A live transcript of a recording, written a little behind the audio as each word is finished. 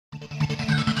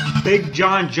Big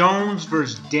Jon Jones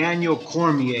versus Daniel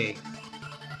Cormier.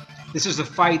 This is a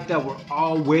fight that we're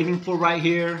all waiting for right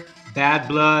here. Bad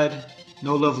blood,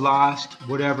 no love lost,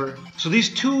 whatever. So these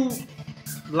two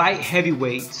light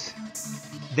heavyweights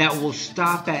that will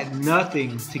stop at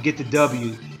nothing to get the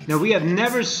W. Now, we have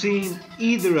never seen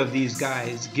either of these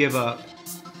guys give up.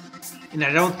 And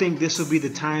I don't think this will be the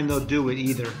time they'll do it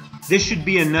either. This should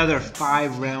be another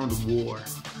 5-round war.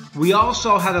 We all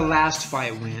saw how the last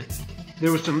fight went.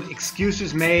 There were some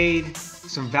excuses made,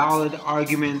 some valid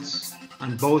arguments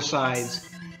on both sides.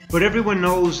 But everyone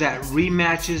knows that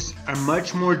rematches are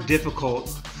much more difficult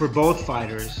for both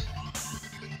fighters,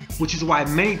 which is why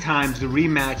many times the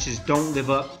rematches don't live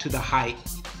up to the hype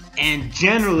and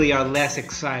generally are less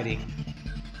exciting.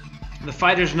 The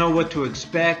fighters know what to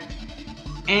expect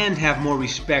and have more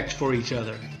respect for each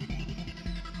other.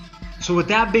 So with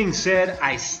that being said,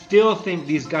 I still think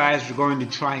these guys are going to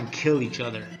try and kill each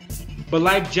other. But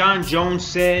like Jon Jones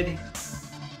said,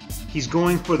 he's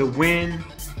going for the win.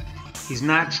 He's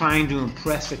not trying to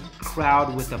impress the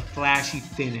crowd with a flashy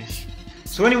finish.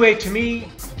 So anyway, to me,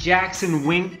 Jackson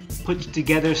Wink puts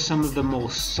together some of the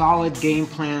most solid game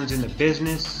plans in the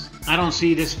business. I don't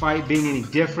see this fight being any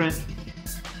different.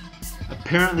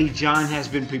 Apparently, Jon has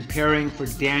been preparing for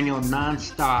Daniel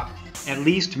non-stop, at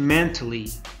least mentally,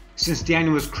 since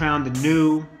Daniel was crowned the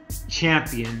new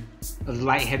champion of the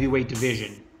light heavyweight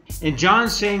division. And Jon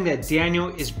saying that Daniel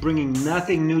is bringing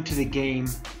nothing new to the game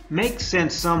makes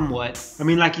sense somewhat. I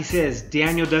mean, like he says,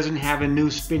 Daniel doesn't have a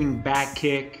new spinning back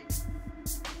kick.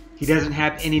 He doesn't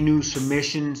have any new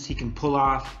submissions he can pull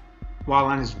off while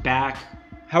on his back.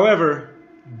 However,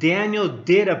 Daniel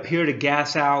did appear to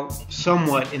gas out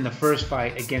somewhat in the first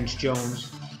fight against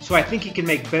Jones. So I think he can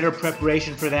make better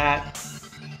preparation for that,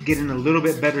 get in a little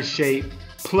bit better shape.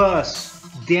 Plus,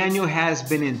 Daniel has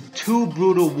been in 2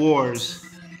 brutal wars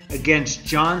against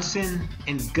Johnson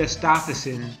and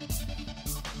Gustafsson.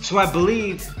 So I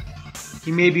believe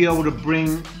he may be able to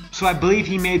bring,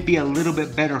 he may be a little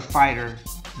bit better fighter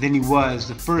than he was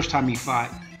the first time he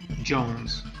fought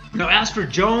Jones. Now, as for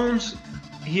Jones,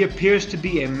 he appears to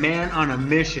be a man on a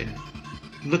mission,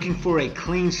 looking for a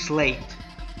clean slate,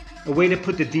 a way to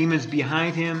put the demons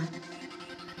behind him,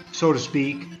 so to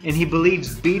speak, and he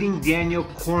believes beating Daniel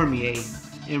Cormier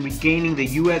and regaining the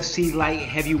UFC light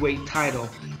heavyweight title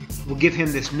will give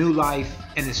him this new life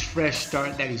and this fresh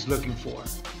start that he's looking for.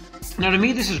 Now, to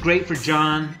me, this is great for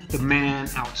Jon, the man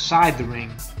outside the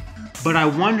ring, but I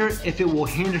wonder if it will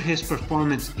hinder his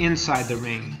performance inside the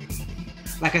ring.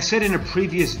 Like I said in a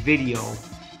previous video,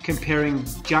 comparing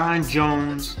Jon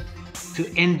Jones to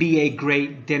NBA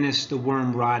great Dennis the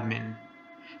Worm Rodman.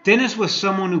 Dennis was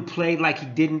someone who played like he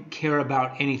didn't care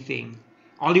about anything.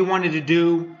 All he wanted to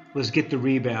do was get the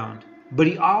rebound. But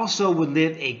he also would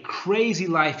live a crazy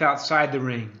life outside the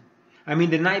ring. I mean,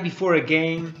 the night before a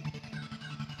game,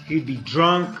 he'd be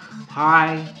drunk,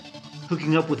 high,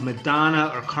 hooking up with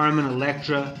Madonna or Carmen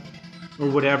Electra or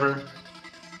whatever,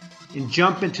 and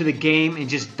jump into the game and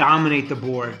just dominate the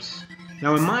boards.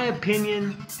 Now, in my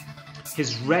opinion,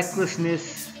 his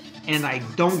recklessness and I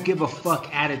don't give a fuck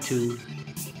attitude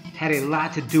had a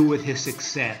lot to do with his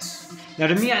success. Now,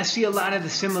 to me, I see a lot of the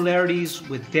similarities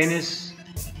with Dennis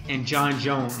and Jon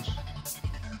Jones.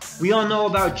 We all know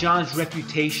about Jon's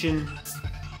reputation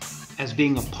as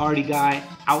being a party guy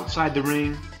outside the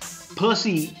ring. Plus,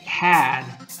 he had,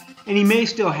 and he may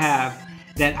still have,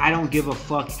 that I don't give a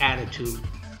fuck attitude.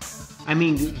 I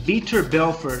mean, Vitor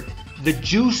Belfort, the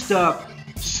juiced up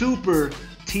super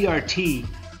TRT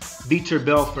Vitor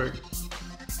Belfort,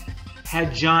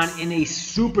 had Jon in a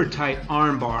super tight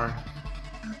armbar,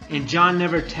 and Jon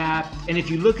never tapped. And if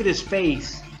you look at his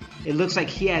face, it looks like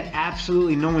he had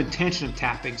absolutely no intention of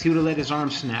tapping. He would have let his arm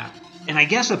snap. And I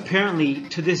guess apparently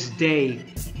to this day,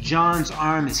 Jon's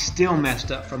arm is still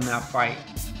messed up from that fight.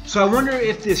 So I wonder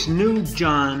if this new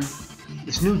Jon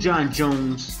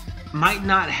Jones might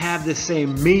not have the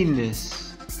same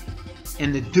meanness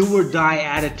and the do-or-die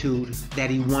attitude that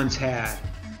he once had.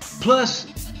 Plus,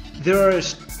 there are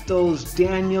those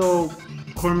Daniel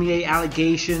Cormier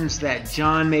allegations that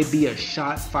Jon may be a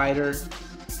shot fighter.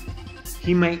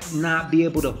 He might not be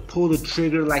able to pull the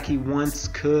trigger like he once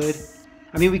could.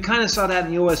 I mean, we kind of saw that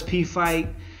in the OSP fight.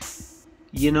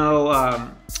 You know,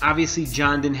 obviously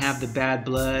Jon didn't have the bad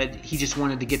blood. He just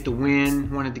wanted to get the win,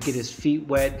 wanted to get his feet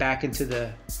wet back into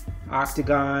the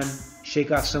octagon,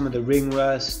 shake off some of the ring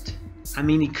rust. I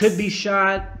mean, he could be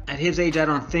shot. At his age, I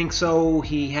don't think so.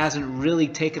 He hasn't really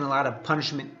taken a lot of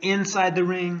punishment inside the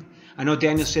ring. I know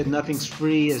Daniel said nothing's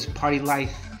free. His party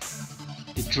life,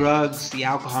 the drugs, the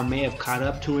alcohol may have caught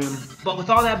up to him. But with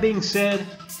all that being said,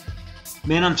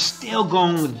 Man, I'm still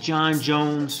going with Jon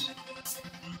Jones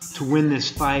to win this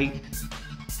fight.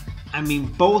 I mean,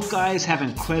 both guys have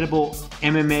incredible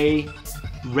MMA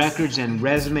records and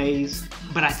resumes,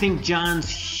 but I think Jon's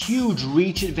huge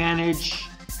reach advantage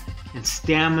and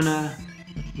stamina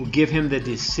will give him the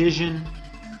decision.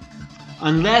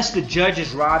 Unless the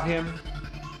judges rob him.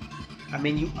 I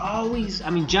mean,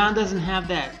 Jon doesn't have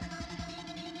that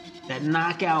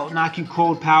knockout, knock you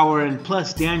cold power, and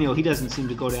plus Daniel, he doesn't seem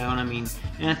to go down. I mean,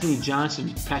 Anthony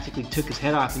Johnson practically took his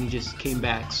head off and he just came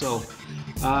back. So,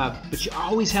 but you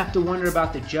always have to wonder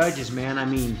about the judges, man. I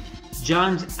mean,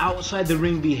 Jon's outside the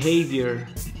ring behavior,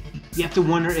 you have to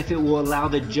wonder if it will allow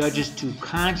the judges to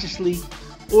consciously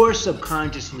or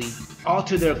subconsciously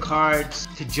alter their cards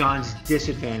to Jon's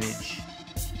disadvantage.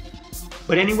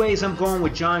 But anyways, I'm going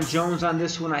with Jon Jones on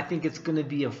this one. I think it's going to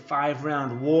be a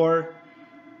 5-round war.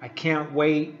 I can't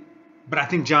wait, but I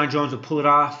think Jon Jones will pull it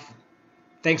off.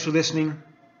 Thanks for listening.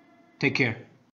 Take care.